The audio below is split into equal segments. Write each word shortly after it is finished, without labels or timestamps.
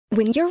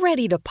When you're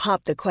ready to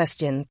pop the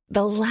question,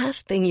 the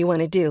last thing you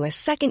want to do is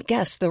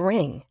second-guess the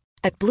ring.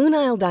 At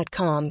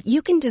BlueNile.com,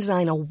 you can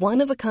design a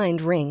one-of-a-kind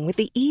ring with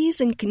the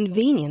ease and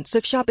convenience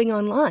of shopping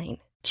online.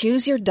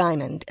 Choose your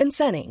diamond and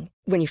setting.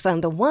 When you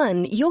find the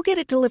one, you'll get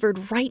it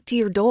delivered right to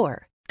your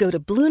door. Go to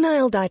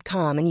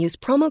BlueNile.com and use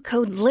promo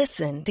code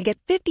LISTEN to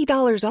get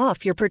 $50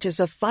 off your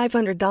purchase of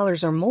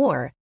 $500 or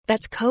more.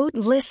 That's code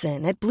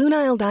LISTEN at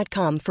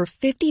BlueNile.com for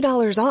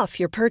 $50 off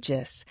your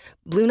purchase.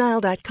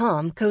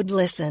 BlueNile.com, code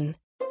LISTEN.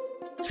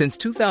 Since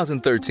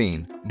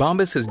 2013,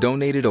 Bombas has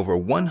donated over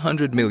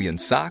 100 million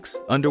socks,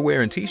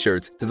 underwear, and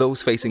T-shirts to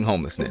those facing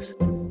homelessness.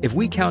 If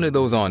we counted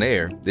those on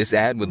air, this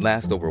ad would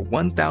last over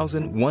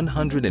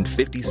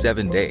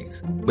 1,157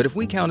 days. But if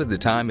we counted the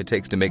time it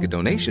takes to make a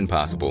donation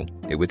possible,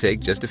 it would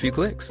take just a few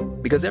clicks.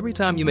 Because every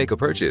time you make a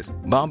purchase,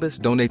 Bombas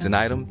donates an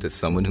item to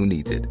someone who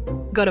needs it.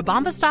 Go to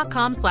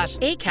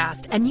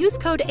bombas.com/ACAST and use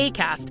code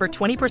ACAST for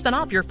 20%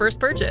 off your first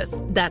purchase.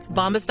 That's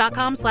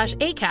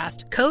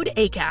bombas.com/ACAST, code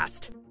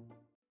ACAST.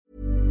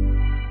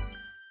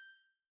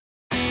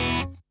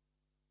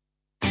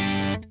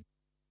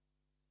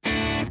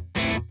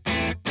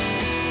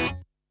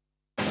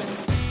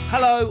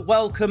 Hello,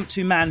 welcome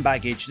to Man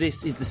Baggage.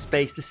 This is the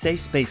safe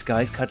space,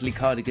 guys, cuddly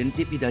cardigan,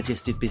 dippy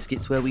digestive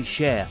biscuits, where we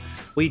share.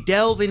 We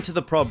delve into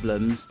the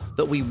problems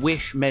that we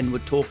wish men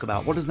would talk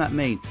about. What does that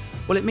mean?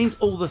 Well, it means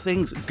all the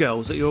things,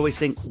 girls, that you always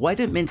think, why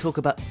don't men talk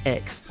about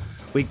X?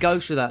 We go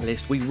through that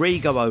list, we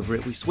re-go over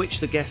it, we switch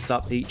the guests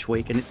up each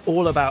week, and it's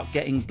all about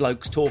getting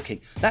blokes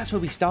talking. That's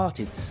where we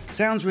started.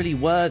 Sounds really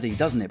worthy,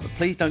 doesn't it? But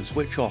please don't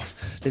switch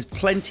off. There's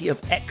plenty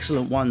of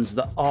excellent ones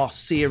that are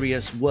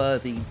serious,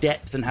 worthy,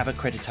 depth, and have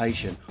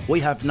accreditation. We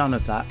have none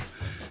of that.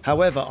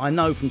 However, I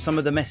know from some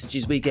of the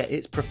messages we get,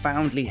 it's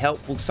profoundly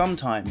helpful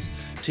sometimes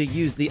to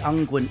use the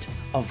unguent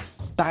of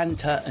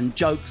banter and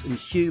jokes and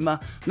humour.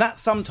 That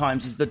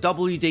sometimes is the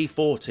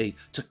WD-40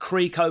 to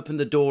creak open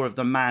the door of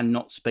the man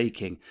not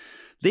speaking.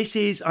 This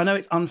is, I know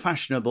it's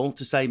unfashionable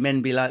to say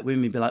men be like,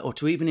 women be like, or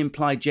to even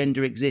imply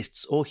gender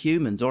exists, or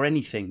humans, or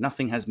anything.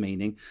 Nothing has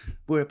meaning.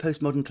 We're a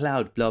postmodern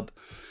cloud blob.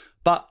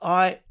 But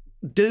I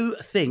do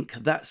think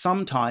that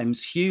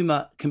sometimes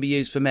humour can be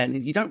used for men.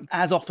 You don't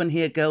as often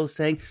hear girls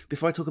saying,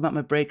 before I talk about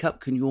my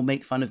breakup, can you all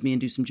make fun of me and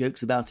do some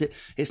jokes about it?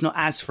 It's not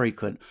as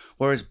frequent.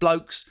 Whereas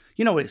blokes,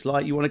 you know what it's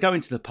like. You want to go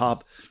into the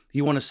pub,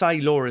 you want to say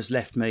Laura's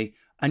left me,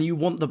 and you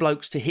want the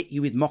blokes to hit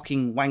you with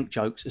mocking wank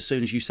jokes as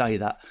soon as you say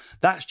that.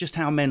 That's just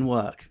how men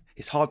work.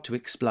 It's hard to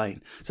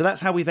explain. So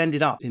that's how we've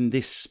ended up in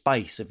this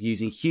space of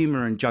using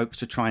humour and jokes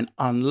to try and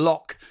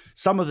unlock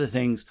some of the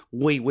things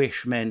we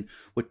wish men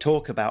would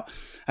talk about.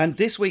 And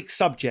this week's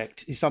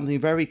subject is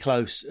something very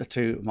close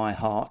to my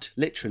heart,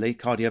 literally,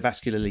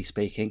 cardiovascularly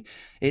speaking.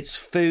 It's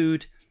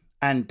food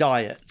and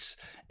diets.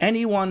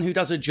 Anyone who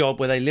does a job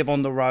where they live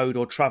on the road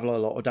or travel a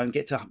lot or don't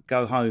get to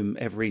go home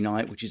every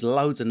night, which is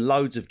loads and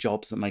loads of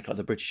jobs that make up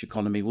the British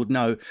economy, would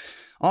know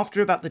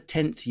after about the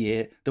 10th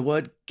year, the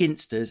word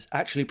ginsters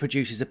actually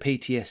produces a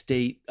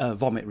PTSD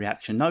vomit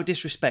reaction. No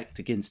disrespect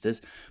to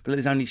ginsters, but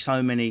there's only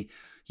so many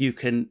you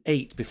can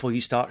eat before you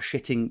start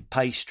shitting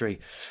pastry.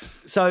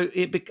 So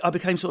I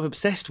became sort of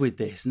obsessed with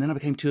this, and then I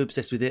became too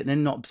obsessed with it, and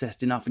then not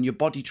obsessed enough, and your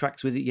body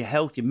tracks with it, your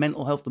health, your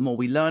mental health. The more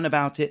we learn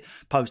about it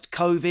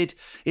post-COVID,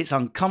 it's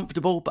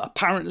uncomfortable, but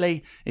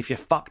apparently if you're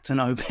fucked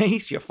and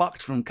obese, you're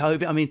fucked from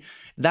COVID. I mean,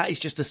 that is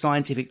just a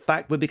scientific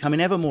fact. We're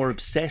becoming ever more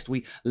obsessed.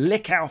 We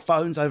lick our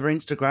phones over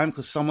Instagram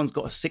because someone's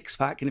got a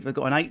 6-pack, and if they've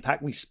got an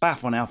 8-pack, we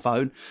spaff on our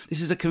phone.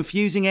 This is a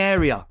confusing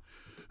area.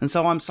 And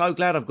so I'm so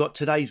glad I've got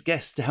today's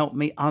guest to help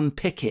me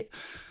unpick it.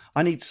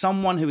 I need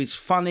someone who is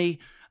funny,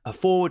 a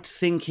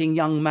forward-thinking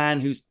young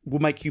man who will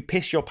make you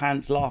piss your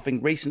pants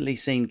laughing, recently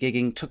seen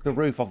gigging, took the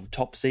roof off of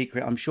Top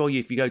Secret. I'm sure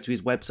if you go to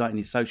his website and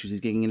his socials, he's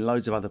gigging in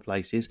loads of other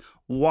places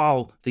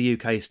while the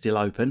UK is still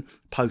open,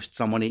 post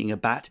someone eating a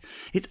bat.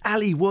 It's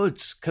Ali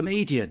Woods,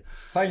 comedian.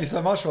 Thank you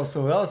so much,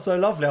 Russell. That was so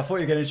lovely. I thought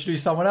you were going to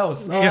introduce someone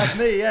else. Oh, that's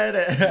me,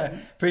 yeah.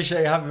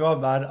 Appreciate you having me on,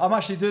 man. I'm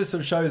actually doing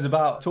some shows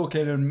about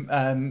talking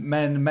and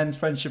men's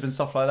friendship and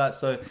stuff like that.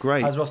 So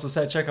great. As Russell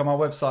said, check out my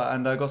website,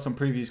 and I got some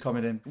previews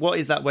coming in. What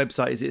is that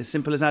website? Is it as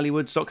simple as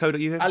alywoods.co.uk?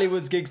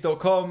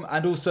 alywoodsgigs.com,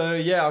 and also,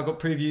 I've got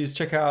previews.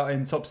 Check out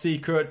in Top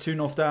Secret, Two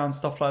North Down,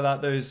 stuff like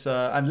that. Those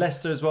and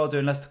Leicester as well,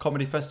 doing Leicester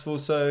Comedy Festival.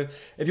 So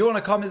if you want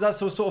to come, is that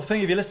sort of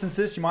thing. If you listen to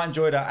this, you might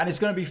enjoy that. And it's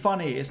going to be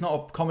funny. It's not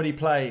a comedy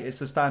play. It's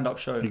a stand-up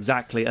show.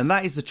 Exactly. And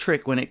that is the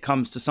trick when it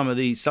comes to some of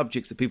these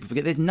subjects that people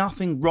forget. There's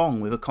nothing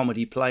wrong with a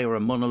comedy play or a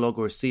monologue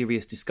or a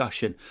serious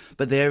discussion,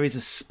 but there is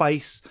a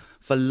space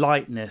for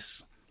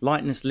lightness.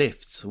 Lightness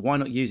lifts. Why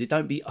not use it?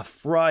 Don't be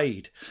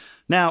afraid.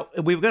 Now,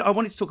 I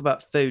wanted to talk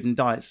about food and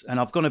diets, and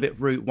I've gone a bit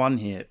route one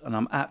here, and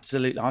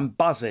I'm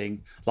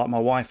buzzing like my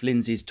wife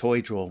Lindsay's toy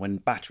drawer when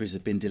batteries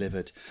have been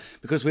delivered,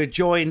 because we're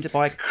joined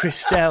by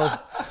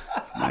Christelle.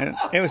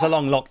 It was a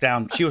long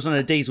lockdown. She was on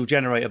a diesel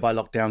generator by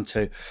lockdown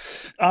too.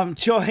 I'm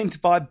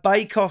joined by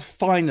Bake Off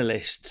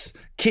finalists,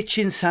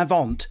 kitchen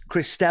savant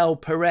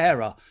Christelle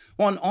Pereira.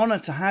 What an honour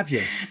to have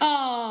you.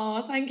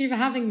 Oh, thank you for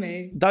having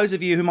me. Those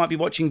of you who might be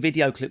watching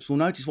video clips will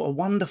notice what a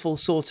wonderful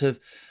sort of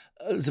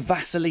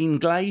Vaseline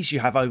glaze you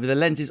have over the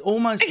lens. It's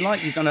almost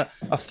like you've done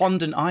a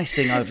fondant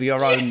icing over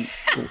your own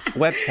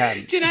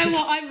webcam. Do you know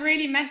what? I'm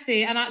really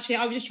messy. And actually,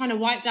 I was just trying to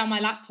wipe down my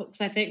laptop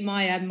because I think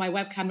my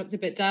webcam looks a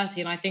bit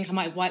dirty and I think I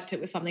might have wiped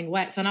it with something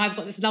wet. So now I've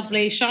got this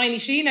lovely shiny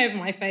sheen over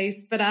my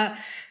face. But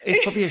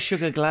it's probably a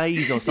sugar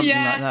glaze or something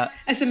like that.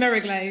 It's a mirror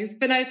glaze.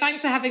 But no,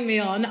 thanks for having me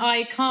on.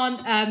 I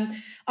can't...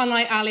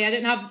 unlike Ali, I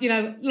don't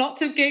have,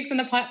 lots of gigs in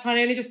the pipeline.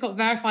 I only just got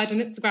verified on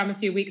Instagram a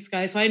few weeks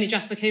ago, so I only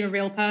just became a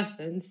real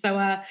person. So,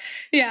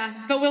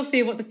 but we'll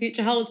see what the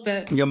future holds.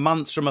 But you're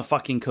months from a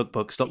fucking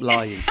cookbook. Stop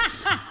lying.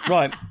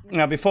 Right,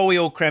 now, before we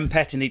all creme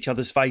pet in each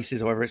other's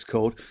faces, or whatever it's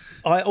called,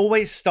 I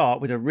always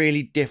start with a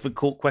really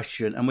difficult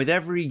question. And with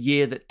every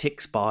year that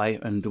ticks by,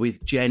 and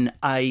with Gen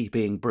A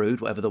being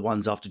brewed, whatever the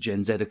ones after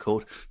Gen Z are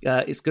called,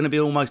 it's going to be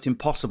an almost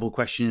impossible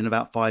question in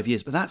about 5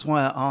 years. But that's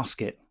why I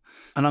ask it.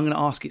 And I'm going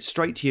to ask it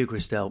straight to you,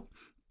 Christelle.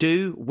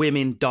 Do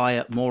women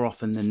diet more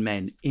often than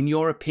men? In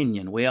your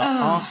opinion, we are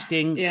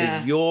asking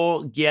for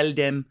your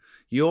geldem,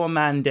 your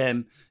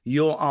mandem,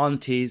 your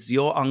aunties,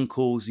 your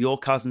uncles, your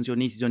cousins, your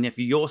nieces, your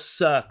nephew, your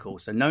circle.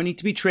 So no need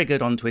to be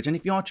triggered on Twitter. And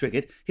if you are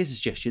triggered, here's a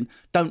suggestion.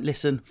 Don't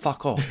listen.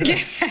 Fuck off.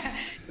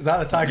 Is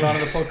that the tagline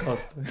of the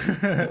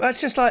podcast? That's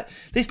just like,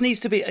 this needs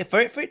to be, for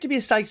it to be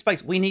a safe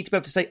space, we need to be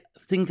able to say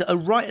things that are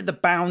right at the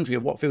boundary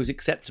of what feels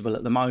acceptable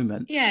at the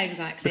moment. Yeah,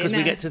 exactly. Because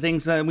we get to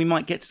things, we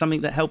might get to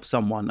something that helps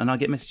someone. And I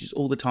get messages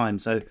all the time.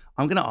 So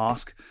I'm going to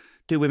ask,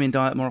 do women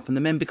diet more often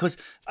than men? Because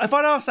if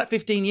I'd asked that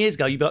 15 years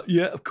ago, you'd be like,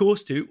 yeah, of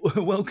course do.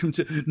 Welcome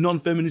to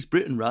non-feminist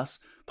Britain, Russ.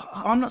 But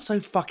I'm not so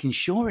fucking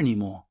sure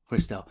anymore,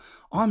 Christelle.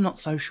 I'm not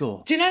so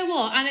sure. Do you know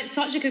what? And it's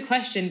such a good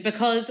question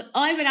because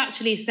I would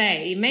actually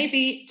say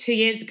maybe 2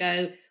 years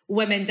ago,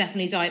 women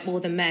definitely diet more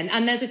than men.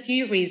 And there's a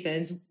few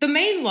reasons. The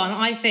main one,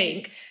 I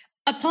think,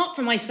 apart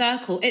from my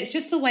circle, it's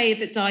just the way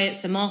that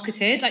diets are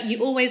marketed. Like,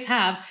 you always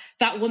have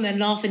that woman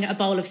laughing at a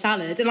bowl of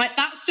salad. And like,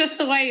 that's just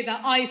the way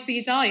that I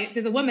see diets,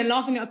 is a woman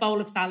laughing at a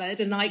bowl of salad.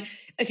 And like,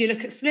 if you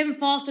look at Slim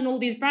Fast and all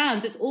these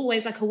brands, it's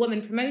always like a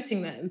woman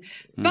promoting them.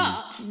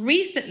 But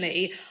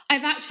recently,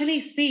 I've actually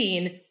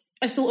seen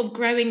a sort of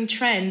growing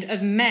trend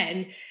of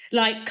men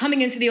like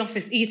coming into the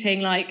office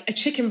eating like a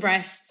chicken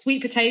breast,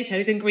 sweet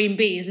potatoes and green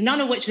beans, none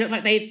of which look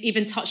like they've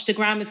even touched a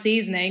gram of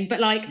seasoning,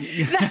 but like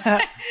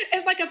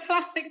it's like a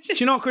plastic chicken. Do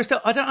you know what, Christelle?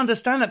 I don't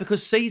understand that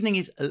because seasoning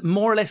is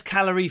more or less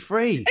calorie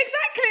free.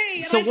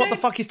 Exactly. So what the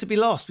fuck is to be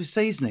lost with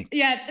seasoning?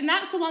 Yeah, and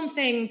that's the one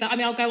thing that, I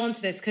mean, I'll go on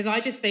to this because I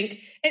just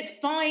think it's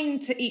fine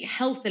to eat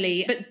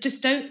healthily, but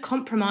just don't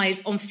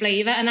compromise on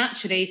flavour. And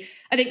actually,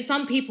 I think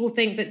some people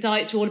think that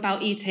diets are all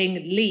about eating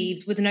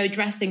leaves with no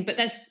dressing, but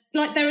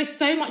there is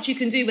so much you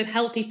can do with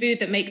healthy food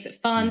that makes it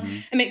fun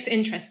and makes it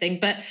interesting.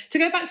 But to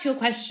go back to your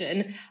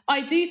question,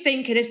 I do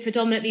think it is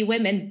predominantly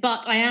women,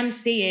 but I am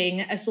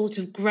seeing a sort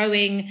of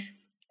growing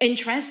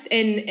interest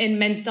in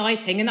men's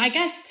dieting. And I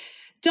guess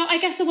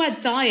the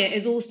word diet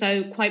is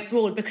also quite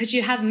broad because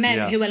you have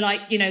men who are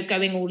like,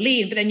 going all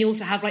lean, but then you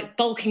also have like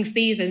bulking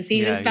season.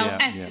 Season's spelled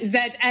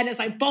SZN. It's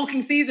like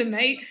bulking season,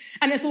 mate.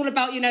 And it's all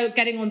about,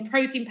 getting on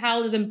protein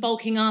powders and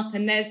bulking up.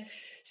 And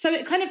so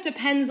it kind of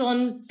depends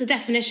on the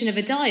definition of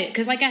a diet.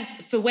 Because I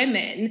guess for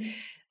women,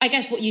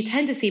 what you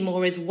tend to see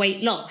more is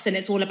weight loss and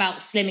it's all about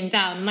slimming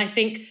down. And I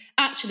think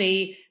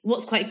actually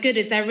what's quite good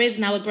is there is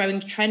now a growing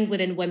trend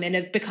within women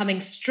of becoming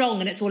strong,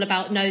 and it's all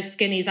about no,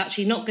 skinny is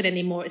actually not good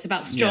anymore. It's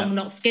about strong,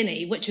 not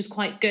skinny, which is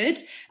quite good.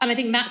 And I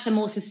think that's a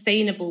more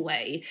sustainable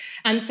way.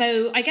 And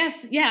so I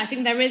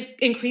think there is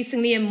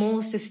increasingly a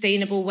more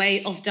sustainable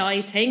way of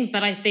dieting,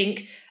 but I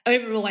think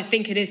overall, I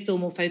think it is still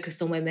more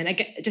focused on women.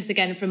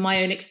 Again, from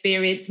my own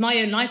experience, my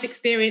own life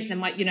experience and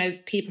my,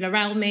 people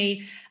around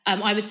me,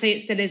 I would say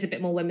it still is a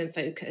bit more women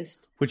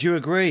focused. Would you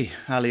agree,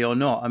 Ali, or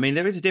not? I mean,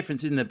 there is a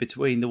difference, isn't there,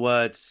 between the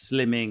words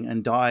slimming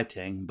and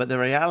dieting, but the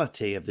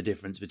reality of the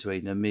difference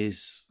between them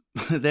is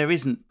there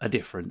isn't a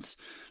difference.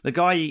 The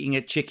guy eating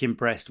a chicken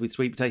breast with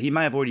sweet potato, he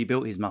may have already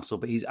built his muscle,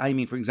 but he's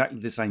aiming for exactly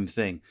the same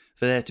thing,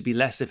 for there to be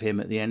less of him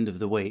at the end of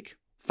the week.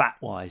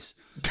 Fat-wise.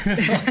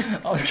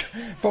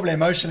 Probably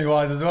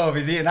emotionally-wise as well, if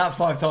he's eating that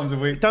 5 times a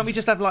week. Don't we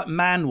just have like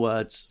man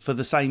words for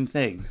the same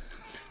thing?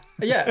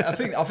 Yeah, I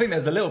think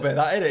there's a little bit of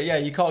that in it. Yeah,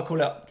 you can't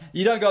call it.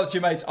 You don't go up to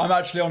your mates, I'm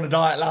actually on a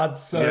diet, lads.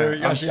 So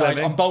you're actually like,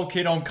 I'm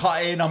bulking, I'm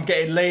cutting, I'm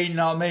getting lean, you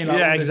know what I mean?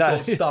 Like all this sort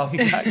of stuff.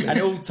 Exactly. And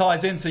it all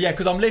ties into,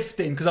 because I'm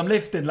lifting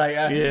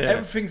later. Yeah.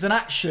 Everything's an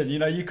action, you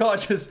can't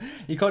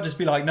just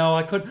be like, no,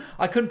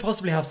 I couldn't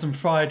possibly have some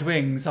fried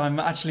wings. I'm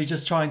actually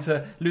just trying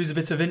to lose a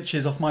bit of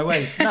inches off my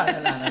waist. No.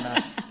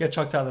 Get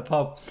chucked out of the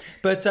pub.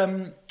 But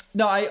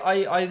no,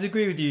 I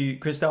agree with you,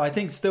 Christelle. I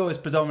think still it's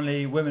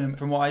predominantly women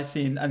from what I've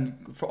seen.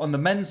 And on the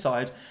men's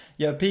side,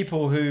 you have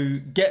people who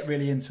get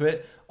really into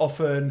it,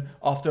 often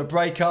after a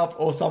breakup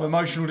or some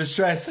emotional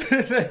distress.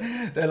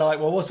 They're like,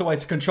 well, what's the way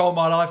to control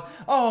my life?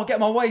 Oh, I'll get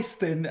my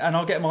waist thin and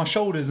I'll get my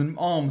shoulders and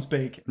arms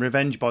big.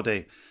 Revenge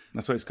body.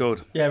 That's what it's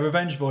called. Yeah,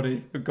 revenge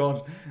body. Good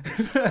God.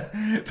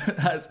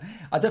 I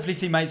definitely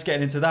see mates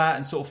getting into that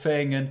and sort of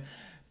thing.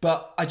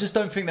 But I just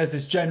don't think there's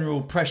this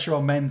general pressure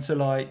on men to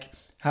like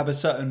have a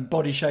certain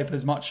body shape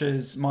as much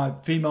as my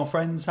female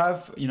friends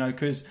have, you know,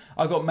 because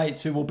I got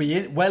mates who will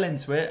be well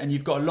into it, and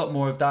you've got a lot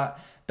more of that.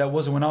 That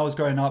wasn't when I was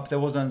growing up. There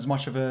wasn't as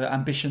much of an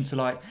ambition to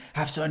like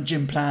have certain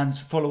gym plans,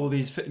 follow all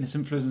these fitness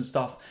influencers and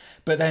stuff.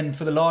 But then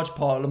for the large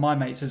part of my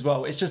mates as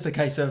well, it's just a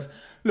case of,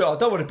 look, I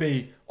don't want to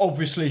be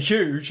obviously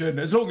huge, and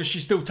as long as she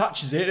still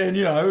touches it, and,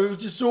 you know,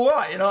 it's just all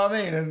right, you know what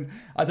I mean? And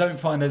I don't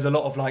find there's a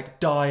lot of like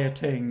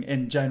dieting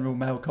in general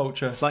male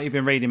culture. It's like you've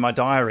been reading my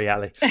diary,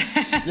 Ali.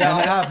 Yeah,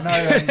 I have.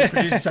 No, the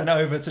producer sent it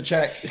over to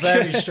check.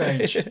 Very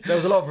strange. There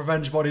was a lot of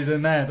revenge bodies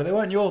in there, but they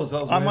weren't yours.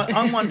 That was weird.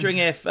 I'm wondering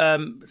if,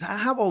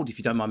 how old, if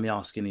you don't mind me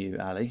asking you,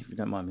 Ali, if you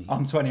don't mind me?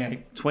 I'm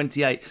 28.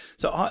 28.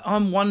 So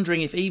I'm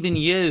wondering if even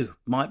you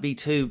might be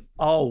too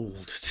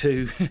old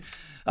to,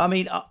 I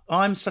mean,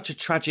 I'm such a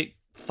tragic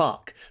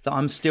fuck that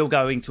I'm still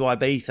going to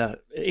Ibiza,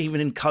 even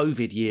in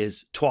COVID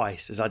years,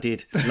 twice, as I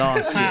did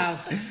last year.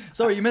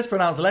 Sorry, you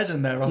mispronounced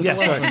legend there. Yeah,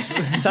 sorry.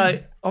 So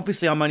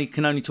obviously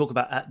can only talk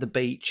about at the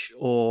beach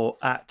or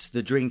at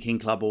the drinking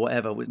club or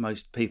whatever, with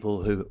most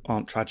people who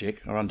aren't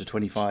tragic are under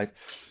 25.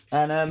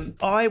 And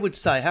I would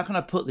say, how can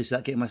I put this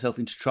without getting myself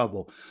into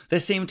trouble? There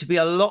seem to be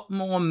a lot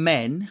more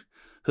men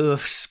who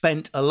have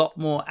spent a lot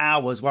more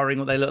hours worrying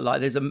what they look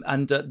like.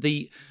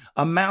 The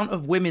amount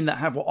of women that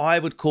have what I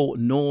would call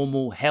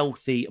normal,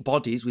 healthy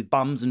bodies with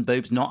bums and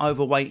boobs, not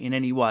overweight in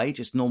any way,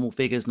 just normal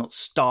figures, not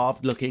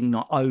starved looking,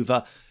 not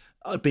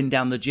been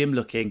down the gym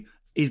looking,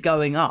 is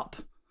going up.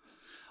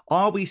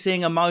 Are we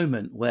seeing a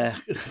moment where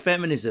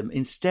feminism,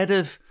 instead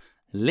of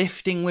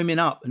lifting women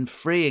up and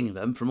freeing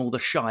them from all the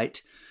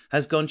shite,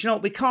 has gone, do you know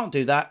what, we can't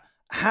do that.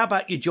 How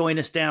about you join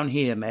us down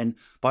here, men,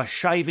 by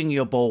shaving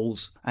your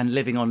balls and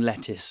living on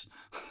lettuce?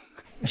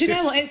 Do you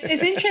know what? It's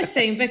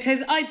interesting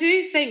because I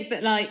do think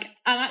that, like,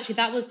 and actually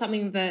that was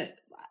something that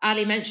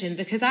Ali mentioned,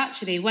 because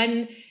actually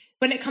when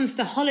it comes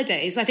to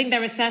holidays, I think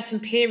there are certain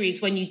periods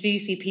when you do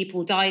see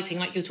people dieting,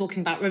 like you're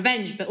talking about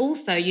revenge, but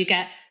also you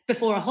get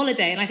before a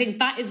holiday. And I think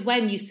that is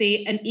when you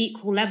see an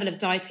equal level of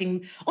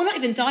dieting, or not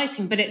even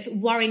dieting, but it's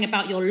worrying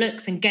about your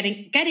looks and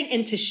getting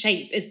into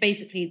shape is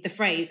basically the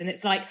phrase. And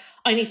it's like,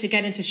 I need to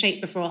get into shape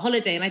before a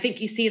holiday. And I think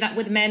you see that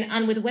with men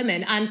and with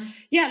women. And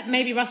yeah,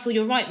 maybe Russell,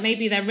 you're right.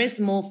 Maybe there is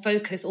more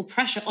focus or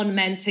pressure on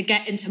men to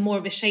get into more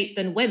of a shape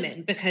than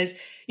women, because,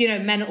 you know,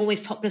 men are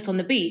always topless on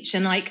the beach.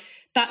 And like,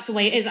 that's the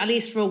way it is. At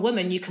least for a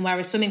woman, you can wear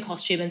a swimming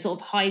costume and sort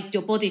of hide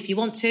your body if you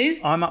want to.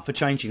 I'm up for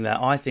changing that.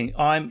 I think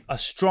I'm a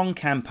strong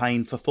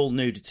campaign for full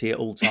nudity at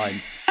all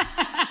times.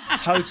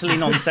 Totally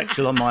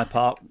non-sexual on my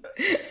part.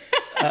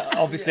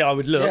 Obviously, I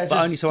would look,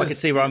 but only so I could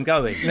see where I'm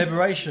going.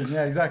 Liberation,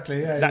 yeah,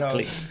 exactly. Yeah,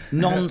 exactly. You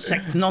know.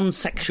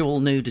 Non-sexual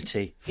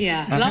nudity.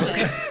 Yeah, love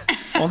it.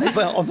 on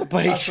the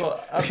beach.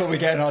 That's what we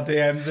get in our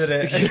DMs, isn't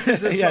it?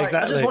 Yeah, like, exactly.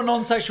 I just want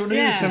non-sexual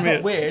nudity. Yeah. It's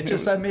not weird.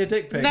 Just send me a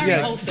dick pic. It's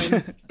very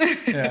wholesome.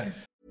 Yeah.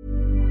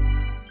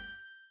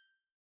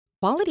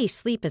 Quality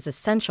sleep is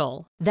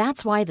essential.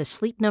 That's why the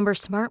Sleep Number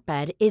Smart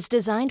Bed is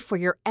designed for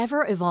your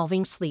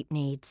ever-evolving sleep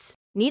needs.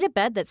 Need a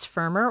bed that's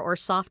firmer or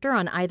softer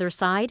on either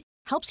side?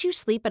 Helps you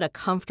sleep at a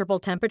comfortable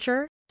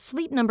temperature?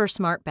 Sleep Number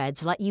Smart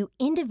Beds let you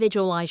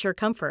individualize your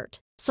comfort,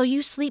 so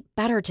you sleep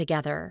better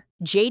together.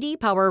 J.D.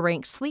 Power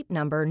ranks Sleep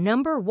Number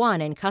number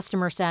 1 in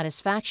customer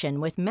satisfaction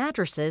with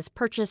mattresses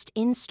purchased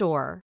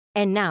in-store.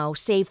 And now,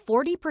 save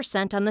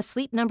 40% on the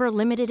Sleep Number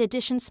Limited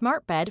Edition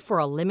Smart Bed for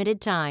a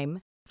limited time.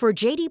 For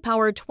J.D.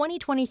 Power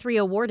 2023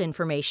 award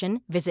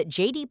information, visit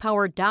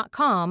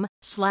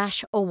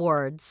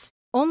jdpower.com/awards.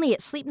 Only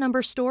at Sleep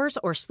Number stores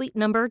or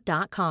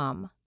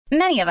sleepnumber.com.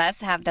 Many of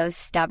us have those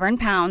stubborn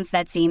pounds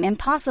that seem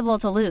impossible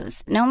to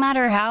lose, no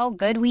matter how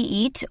good we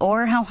eat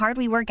or how hard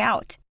we work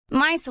out.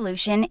 My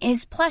solution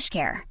is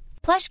PlushCare.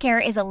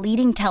 PlushCare is a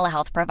leading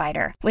telehealth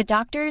provider with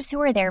doctors who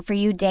are there for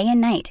you day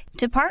and night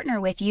to partner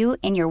with you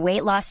in your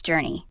weight loss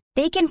journey.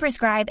 They can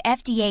prescribe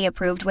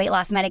FDA-approved weight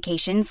loss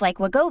medications like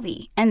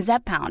Wegovy and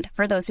Zepbound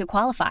for those who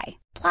qualify.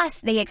 Plus,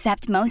 they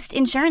accept most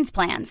insurance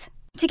plans.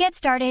 To get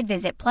started,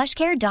 visit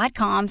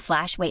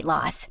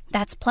plushcare.com/weightloss.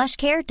 That's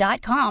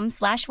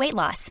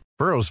plushcare.com/weightloss.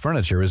 Burrow's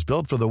furniture is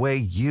built for the way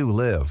you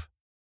live.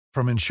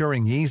 From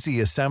ensuring easy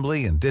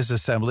assembly and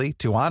disassembly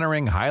to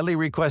honoring highly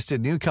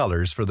requested new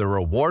colors for their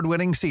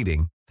award-winning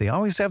seating, they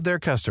always have their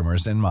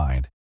customers in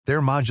mind.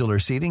 Their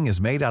modular seating is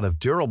made out of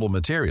durable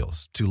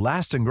materials to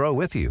last and grow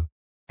with you.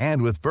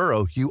 And with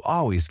Burrow, you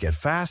always get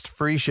fast,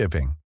 free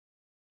shipping.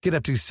 Get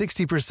up to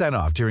 60%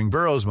 off during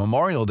Burrow's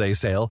Memorial Day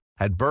sale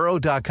at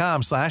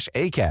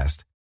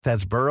burrow.com/ACAST.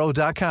 That's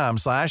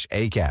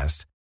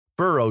burrow.com/ACAST.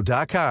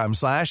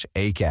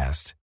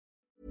 burrow.com/ACAST.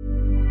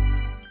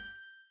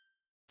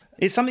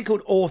 It's something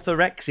called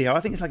orthorexia. I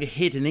think it's like a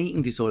hidden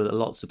eating disorder that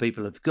lots of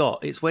people have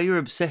got. It's where you're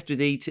obsessed with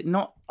eating,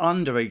 not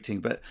under eating,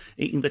 but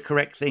eating the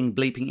correct thing,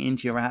 bleeping it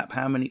into your app.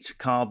 How many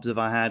carbs have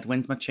I had?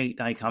 When's my cheat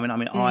day coming? I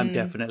mean, I'm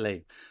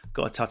definitely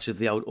got a touch of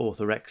the old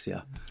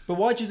orthorexia. But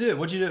why'd you do it?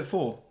 What did you do it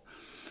for?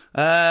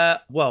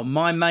 Well,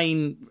 my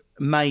main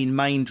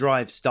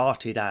drive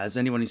started as,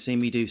 anyone who's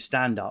seen me do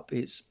stand-up,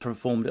 it's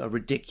performed at a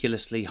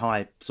ridiculously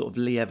high sort of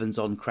Lee Evans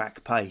on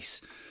crack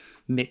pace,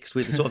 mixed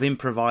with the sort of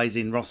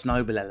improvising Ross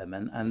Noble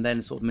element and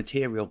then sort of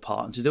material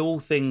part. And to do all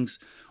things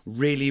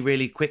really,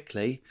 really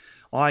quickly,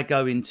 I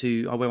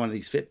wear one of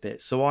these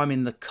Fitbits. So I'm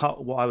in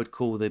what I would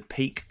call the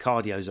peak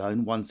cardio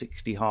zone,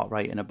 160 heart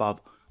rate and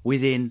above,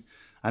 within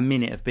a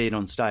minute of being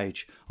on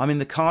stage. I'm in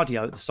the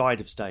cardio at the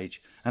side of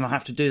stage, and I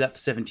have to do that for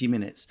 70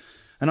 minutes.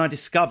 And I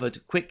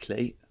discovered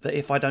quickly that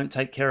if I don't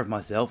take care of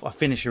myself, I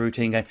finish a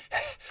routine going,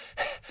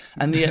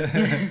 and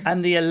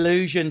the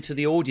illusion to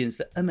the audience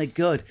that, oh my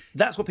God,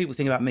 that's what people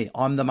think about me.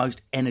 I'm the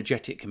most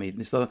energetic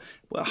comedian. So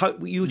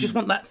you just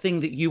want that thing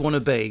that you want to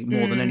be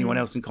more than anyone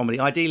else in comedy.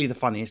 Ideally the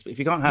funniest, but if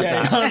you can't have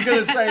that. I was going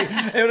to say,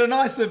 it would have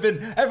nice to have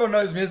been, everyone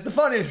knows me as the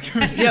funniest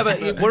comedian. Yeah,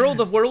 but we're all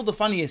the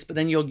funniest, but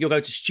then you'll go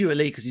to Stuart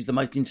Lee because he's the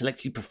most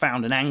intellectually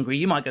profound and angry.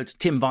 You might go to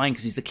Tim Vine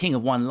because he's the king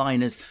of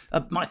one-liners.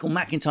 Michael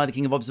McIntyre, the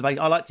king of observation.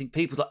 I like to think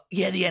people's like,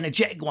 yeah, the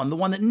energetic one, the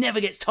one that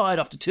never gets tired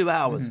after 2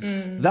 hours.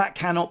 That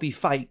cannot be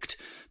faked,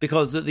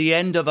 because at the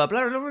end of a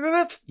blah, blah, blah,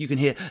 blah, you can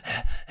hear,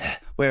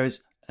 whereas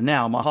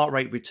now my heart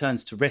rate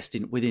returns to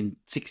resting within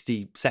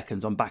 60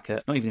 seconds. I'm back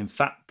at not even in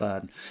fat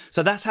burn.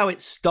 So that's how it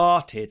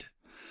started.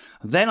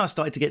 Then I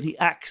started to get the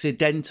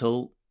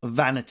accidental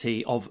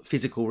vanity of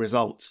physical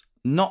results.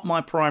 Not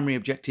my primary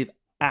objective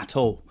at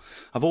all.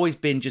 I've always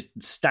been just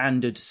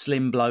standard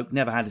slim bloke,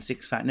 never had a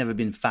six pack, never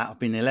been fat. I've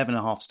been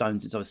 11.5 stone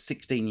since I was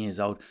 16 years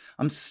old.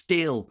 I'm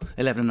still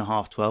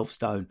 11.5, 12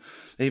 stone,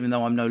 even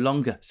though I'm no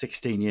longer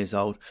 16 years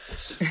old.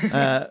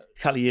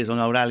 Couple of years on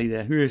old Ali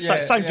there.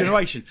 Same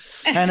generation.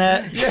 And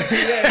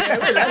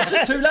It's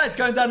just two lads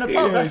going down the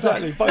pub. That's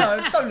exactly.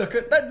 No, don't look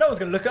at that. No one's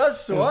going to look at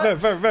us. All right?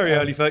 Very, very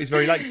early 30s,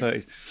 very late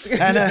 30s.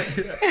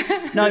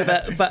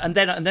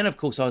 And then of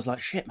course I was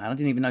like, shit, man, I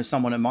didn't even know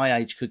someone at my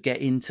age could get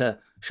into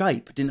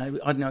shape. I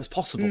didn't know it's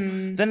possible.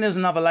 Then there's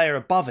another layer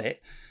above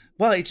it.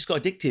 Well, it just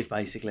got addictive,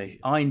 basically.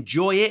 I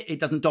enjoy it. It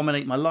doesn't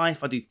dominate my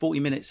life. I do 40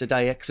 minutes a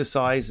day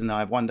exercise, and I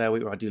have one day a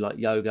week where I do like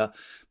yoga,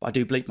 but I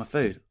do bleep my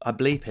food. I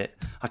bleep it.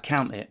 I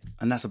count it,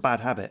 and that's a bad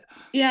habit.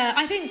 Yeah,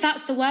 I think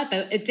that's the word,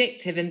 though,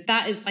 addictive, and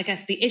that is, I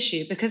guess, the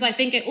issue, because I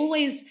think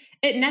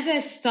it never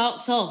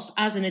starts off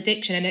as an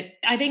addiction, and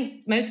I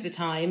think most of the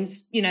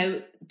times,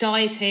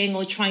 dieting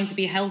or trying to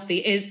be healthy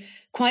is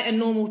quite a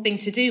normal thing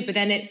to do, but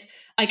then it's,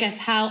 I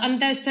guess, and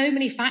there's so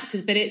many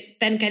factors, but it's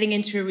then getting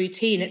into a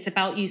routine. It's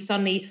about you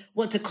suddenly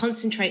want to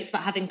concentrate. It's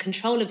about having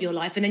control of your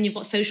life. And then you've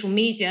got social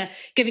media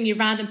giving you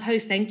random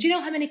posts saying, do you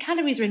know how many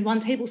calories are in 1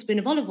 tablespoon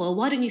of olive oil?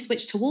 Why don't you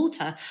switch to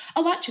water?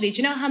 Oh, actually,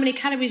 do you know how many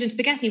calories are in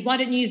spaghetti? Why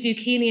don't you use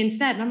zucchini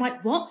instead? And I'm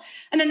like, what?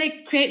 And then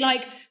they create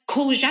like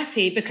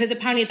courgette, because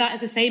apparently that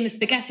is the same as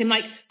spaghetti. I'm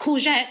like,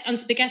 courgette and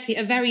spaghetti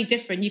are very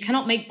different. You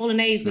cannot make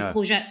bolognese with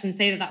courgettes and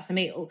say that that's a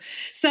meal.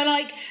 So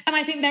and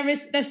I think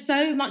there's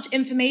so much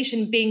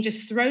information being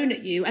just thrown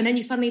at you, and then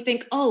you suddenly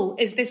think, oh,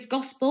 is this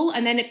gospel?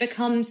 And then it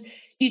becomes,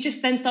 you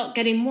just then start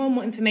getting more and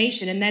more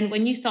information, and then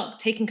when you start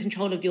taking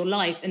control of your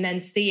life and then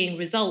seeing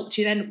results,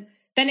 you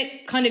then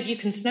it kind of, you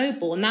can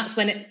snowball, and that's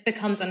when it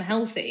becomes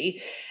unhealthy.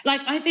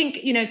 Like, I think,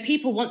 if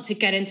people want to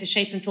get into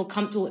shape and feel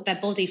comfortable with their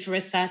body for a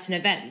certain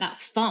event,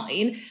 that's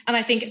fine. And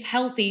I think it's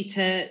healthy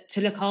to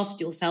look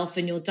after yourself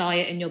and your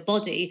diet and your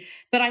body.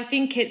 But I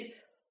think it's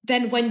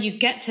then when you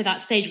get to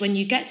that stage, when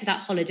you get to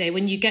that holiday,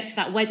 when you get to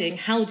that wedding,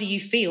 how do you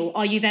feel?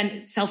 Are you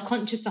then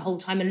self-conscious the whole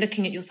time and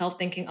looking at yourself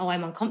thinking, oh,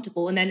 I'm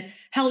uncomfortable? And then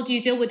how do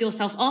you deal with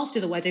yourself after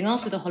the wedding,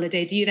 after the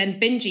holiday? Do you then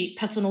binge eat,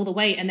 put on all the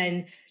weight, and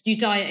then you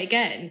diet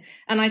again?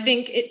 And I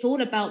think it's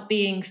all about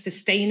being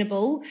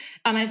sustainable.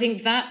 And I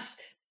think that's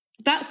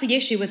the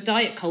issue with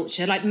diet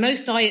culture. Like,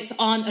 most diets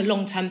aren't a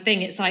long-term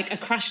thing. It's like a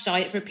crash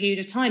diet for a period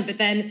of time, but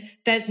then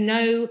there's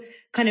no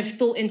kind of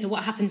thought into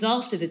what happens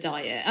after the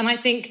diet. And I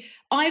think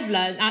I've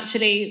learned,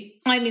 actually,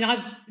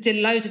 I did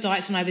loads of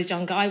diets when I was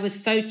younger. I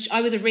was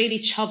a really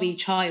chubby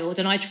child,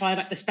 and I tried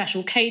like the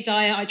Special K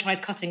diet. I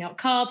tried cutting out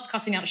carbs,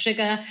 cutting out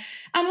sugar,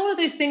 and all of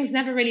those things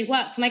never really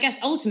worked. And I guess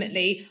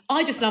ultimately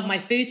I just love my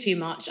food too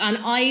much. And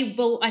I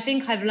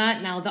think I've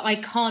learned now that I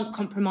can't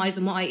compromise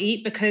on what I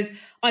eat, because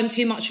I'm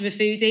too much of a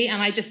foodie,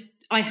 and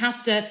I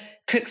have to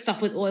cook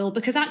stuff with oil,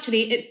 because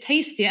actually it's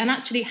tastier. And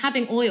actually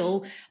having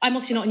oil, I'm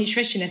obviously not a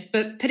nutritionist,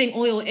 but putting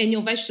oil in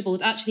your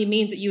vegetables actually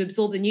means that you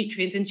absorb the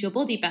nutrients into your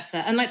body better.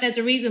 And like, there's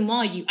a reason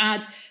why you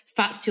add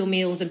fats to your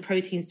meals and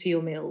proteins to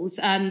your meals.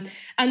 And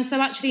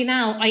so actually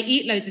now I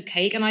eat loads of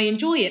cake and I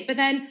enjoy it, but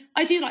then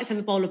I do like to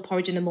have a bowl of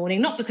porridge in the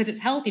morning, not because it's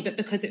healthy, but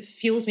because it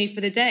fuels me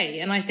for the day.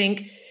 And I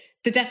think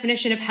the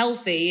definition of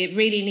healthy, it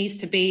really needs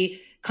to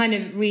be kind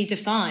of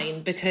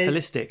redefined, because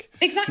holistic.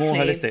 Exactly. More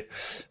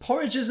holistic.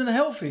 Porridge isn't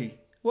healthy.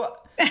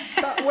 What?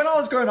 When I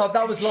was growing up,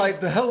 that was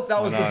like the health.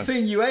 That was the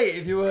thing you ate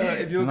if you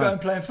were going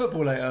playing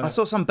football later. I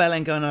saw some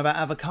bellend going on about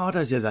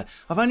avocados the other day.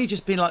 I've only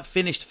just been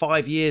finished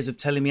 5 years of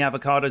telling me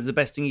avocados are the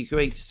best thing you can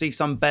eat, to see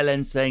some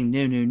bellend saying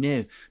no.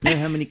 Know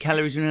how many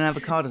calories are in an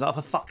avocado? Oh,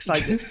 for fuck's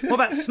sake! What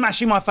about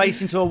smashing my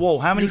face into a wall?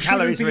 How many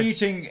calories? You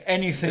shouldn't be eating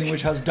anything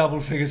which has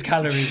double figures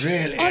calories,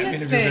 really. Honestly,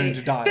 if you're going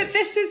to die. But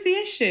this is the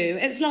issue.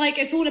 It's like,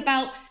 it's all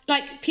about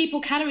like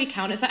people calorie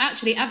count. It's like,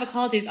 actually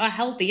avocados are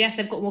healthy. Yes,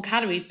 they've got more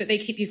calories, but they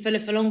keep you fuller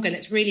for longer and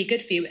it's really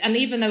good for you. And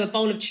even though a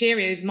bowl of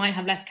Cheerios might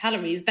have less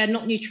calories, they're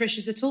not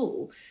nutritious at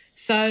all.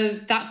 So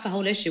that's the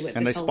whole issue with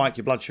and this. And they spike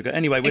your blood sugar.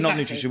 Anyway, we're not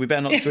nutritious. We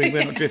better not drink.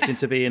 We're not drifting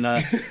to being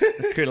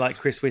like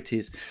Chris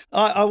Whitty's.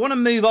 I want to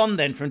move on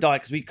then from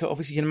diet, because we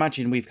obviously can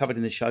imagine we've covered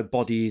in this show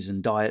bodies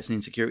and diets and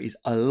insecurities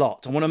a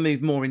lot. I want to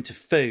move more into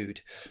food.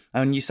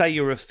 And you say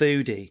you're a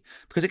foodie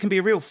because it can be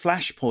a real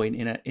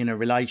flashpoint in a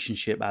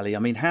relationship, Ali. I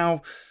mean,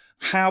 how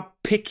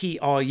picky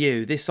are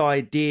you? This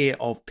idea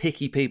of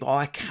picky people,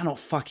 I cannot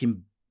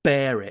fucking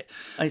bear it.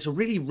 And it's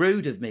really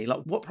rude of me.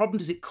 Like, what problem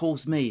does it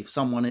cause me if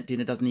someone at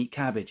dinner doesn't eat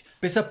cabbage?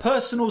 But it's a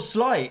personal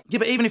slight. Yeah,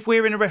 but even if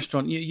we're in a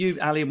restaurant, you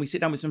Ali, and we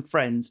sit down with some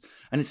friends,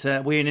 and it's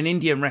we're in an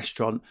Indian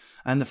restaurant,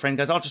 and the friend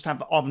goes, I'll just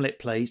have an omelette,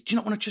 please. Do you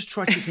not want to just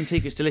try chicken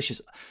tikka? It's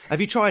delicious. Have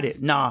you tried it?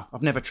 Nah,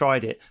 I've never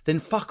tried it. Then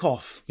fuck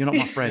off. You're not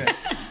my friend.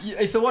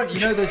 It's the one,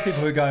 those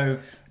people who go,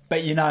 but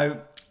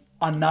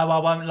I know I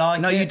won't like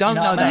it. No, you don't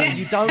know that.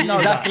 You don't know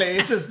exactly. that.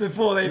 It's just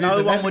before they.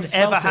 No one would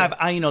ever have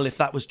anal if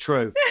that was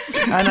true.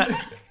 And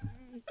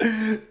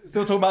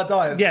still talking about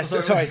diets. Yes,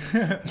 sorry,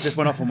 just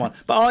went off on one.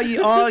 But are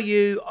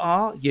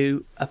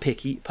you a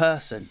picky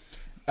person?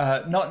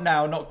 Not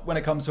now. Not when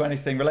it comes to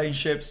anything,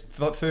 relationships,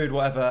 food,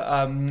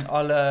 whatever.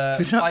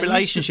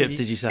 Relationships?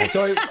 Did you say?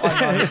 Sorry,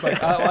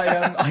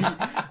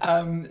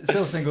 I'm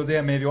still single.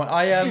 DM me if you want.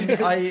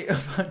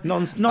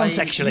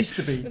 Non-sexually. I used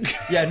to be.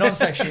 Yeah,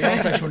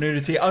 non-sexual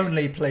nudity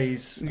only,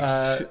 please.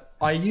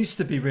 I used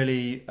to be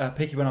really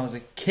picky when I was a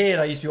kid.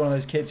 I used to be one of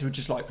those kids who would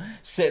just like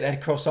sit there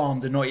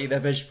cross-armed and not eat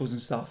their vegetables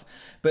and stuff.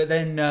 But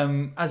then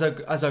as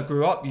I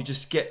grew up, you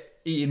just get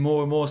eating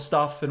more and more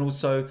stuff, and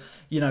also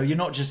you're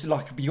not just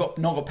like not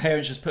got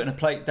parents just putting a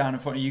plate down in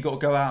front of you. You got to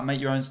go out and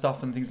make your own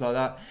stuff and things like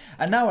that.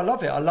 And now I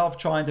love it. I love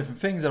trying different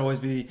things. I'll always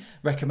be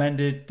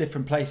recommended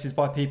different places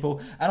by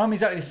people, and I'm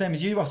exactly the same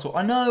as you, Russell.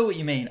 I know what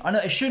you mean. I know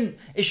it shouldn't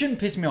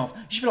piss me off.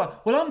 You should be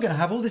like, well, I'm going to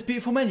have all this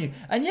beautiful menu,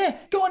 and yeah,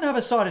 go on and have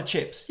a side of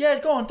chips. Yeah,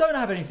 go on, don't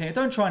have anything,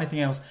 don't try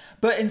anything else.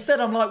 But instead,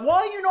 I'm like, why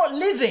are you not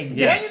living?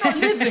 Yes. Why are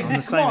you not living? I'm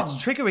the same. It's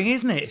triggering,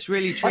 isn't it? It's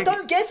really triggering. I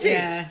don't get it.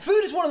 Yeah.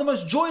 Food is one of the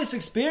most joyous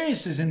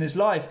experiences in this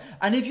life,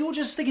 and if you're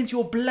just sticking to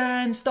your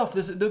bland stuff,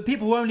 there's the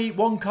people who only eat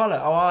one colour.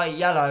 Oh, I eat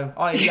yellow,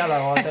 I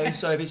do.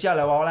 So if it's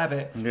yellow, I'll have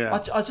it. Yeah.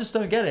 I just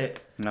don't get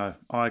it. No,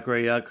 I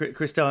agree.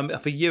 Christelle,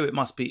 for you, it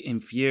must be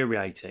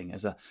infuriating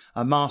as a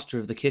master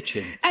of the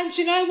kitchen. And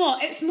you know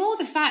what? It's more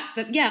the fact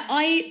that,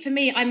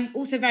 I'm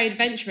also very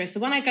adventurous. So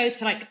when I go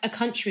to like a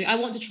country, I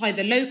want to try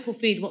the local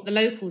food, what the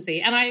locals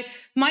eat. And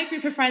my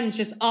group of friends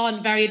just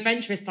aren't very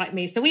adventurous like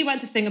me. So we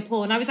went to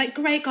Singapore and I was like,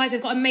 great guys,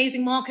 they've got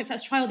amazing markets.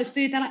 Let's try all this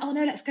food. They're like, oh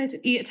no, let's go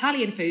to eat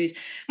Italian food.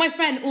 My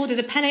friend orders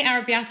a penne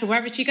arrabbiata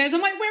wherever she goes.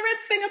 I'm like, we're in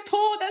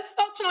Singapore. There's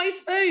such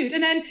nice food.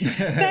 And then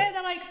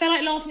they're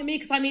like laughing at me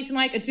because I'm eating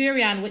like a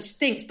durian, which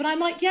stinks. But I'm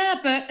like, yeah,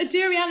 but a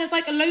durian is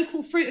like a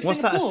local fruit of Singapore.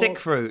 What's that, a sick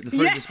fruit? The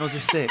fruit that smells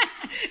of sick.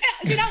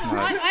 Do you know what?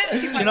 I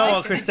actually Do you know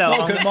what, Christelle?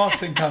 It's a good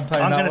marketing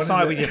campaign. I'm going to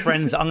side with your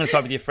friends. I'm going to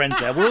side with your friends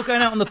there. We're all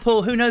going out on the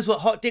pool. Who knows what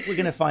hot dick we're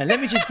going to find? Let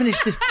me just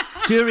finish this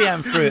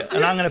durian fruit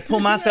and I'm going to pull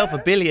myself a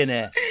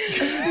billionaire.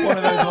 One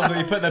of those ones where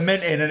you put the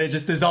mint in and it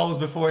just dissolves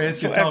before it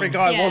hits your tongue. Every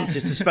guy wants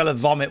is to smell a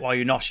vomit while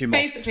you nosh him off.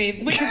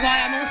 Basically, which is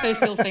why I'm also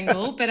still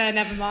single, but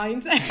never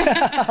mind.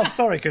 I'm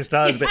sorry,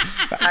 Christelle, but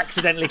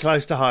accidentally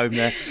close to home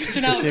there.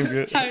 You know,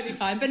 it's totally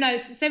fine. But no,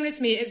 similar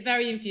to me, it's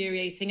very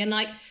infuriating. And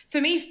like,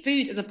 for me,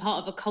 food is a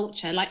part of a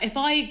culture. Like if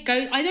I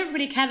don't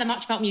really care that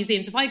much about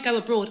museums. If I go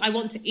abroad, I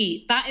want to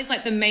eat. That is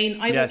like the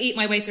main, I will eat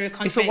my way through a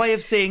country. It's a way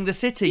of seeing the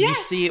city. Yes. You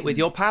see it with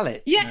your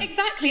palate. Yeah,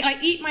 exactly. I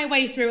eat my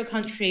way through a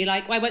country.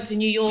 Like I went to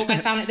New York, I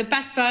found like the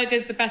best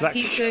burgers, the best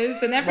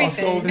pizzas and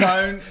everything.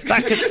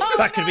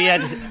 That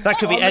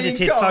could be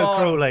edited so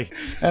cruelly.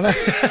 Oh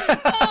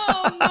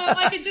no,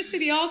 I can just see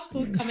the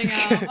articles coming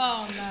out.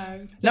 Oh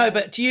no. No,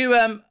 but do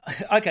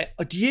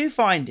you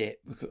find it,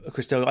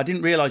 Christelle, I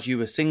didn't realise you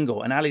were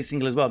single, and Ali's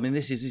single as well. I mean,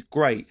 this is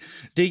great.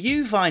 Do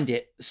you find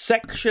it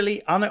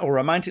sexually or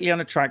romantically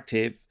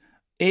unattractive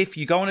if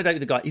you go on a date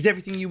with a guy? He's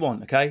everything you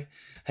want, okay?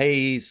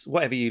 He's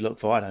whatever you look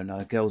for. I don't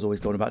know. Girls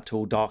always going about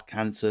tall, dark,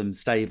 handsome,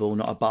 stable,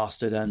 not a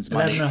bastard, earns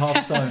money.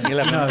 11.5 stone.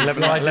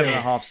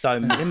 11.5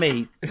 stone.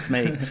 It's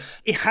me.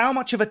 How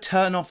much of a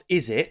turn-off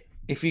is it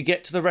if you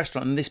get to the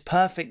restaurant and this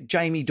perfect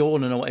Jamie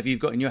Dornan or whatever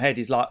you've got in your head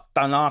is like,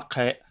 don't like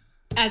it?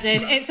 As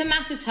in, it's a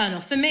massive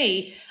turn-off. For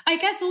me, I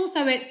guess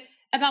also it's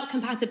about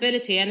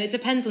compatibility and it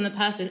depends on the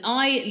person.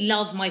 I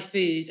love my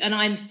food and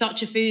I'm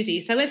such a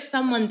foodie. So if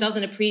someone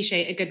doesn't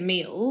appreciate a good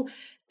meal,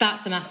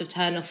 that's a massive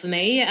turn off for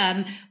me.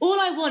 All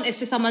I want is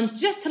for someone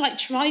just to like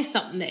try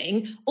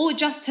something or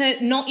just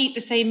to not eat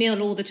the same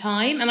meal all the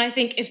time. And I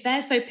think if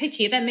they're so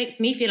picky, that makes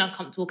me feel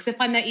uncomfortable because if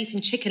I'm there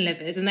eating chicken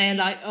livers and they're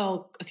like,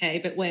 oh, okay,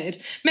 a bit weird.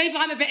 Maybe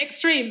I'm a bit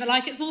extreme, but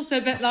like it's also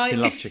a bit like... I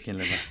love chicken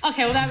liver.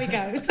 Okay, well, there we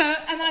go. So,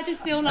 and I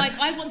just feel like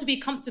I want to be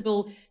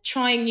comfortable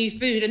trying new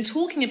food and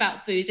talking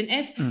about food. And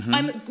if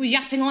I'm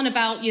yapping on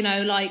about,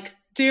 like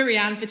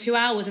durian for 2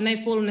 hours and they've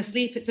fallen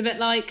asleep, it's a bit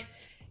like...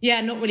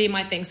 Yeah, not really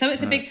my thing. So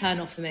it's a big turn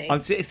off for me.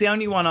 It's the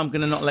only one I'm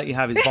going to not let you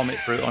have is vomit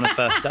fruit on a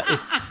first date.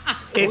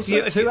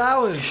 Also, 2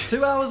 hours.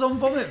 2 hours on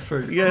vomit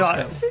fruit.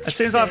 Yeah, as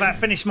soon as I've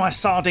finished my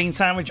sardine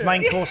sandwich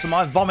main course and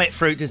my vomit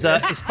fruit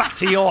dessert, it's back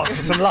to yours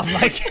for some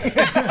lovemaking.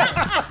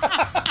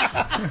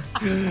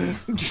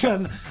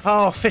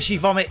 Oh, fishy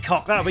vomit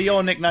cock. That'll be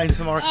your nickname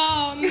tomorrow.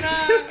 Oh, no.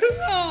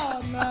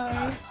 Oh,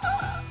 no.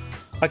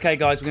 Okay,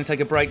 guys, we're going to take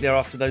a break there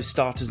after those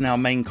starters and our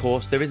main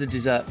course. There is a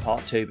dessert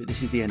part 2, but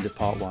this is the end of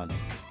part 1.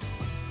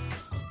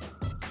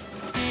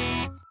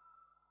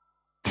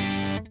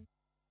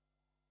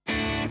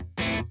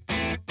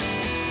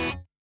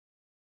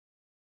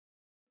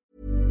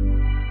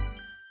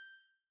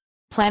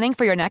 Planning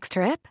for your next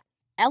trip?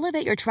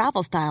 Elevate your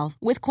travel style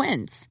with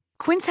Quince.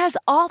 Quince has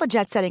all the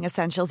jet-setting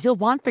essentials you'll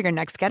want for your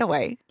next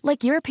getaway,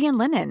 like European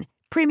linen,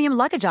 premium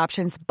luggage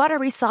options,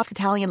 buttery soft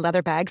Italian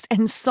leather bags,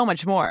 and so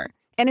much more.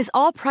 And is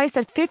all priced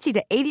at 50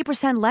 to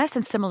 80% less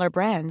than similar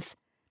brands.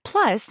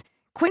 Plus,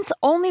 Quince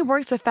only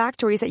works with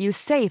factories that use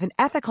safe and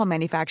ethical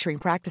manufacturing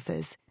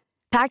practices.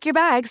 Pack your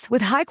bags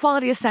with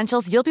high-quality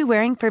essentials you'll be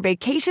wearing for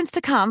vacations to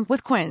come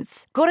with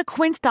Quince. Go to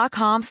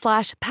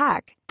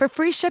quince.com/pack for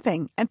free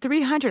shipping and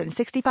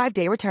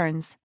 365-day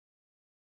returns.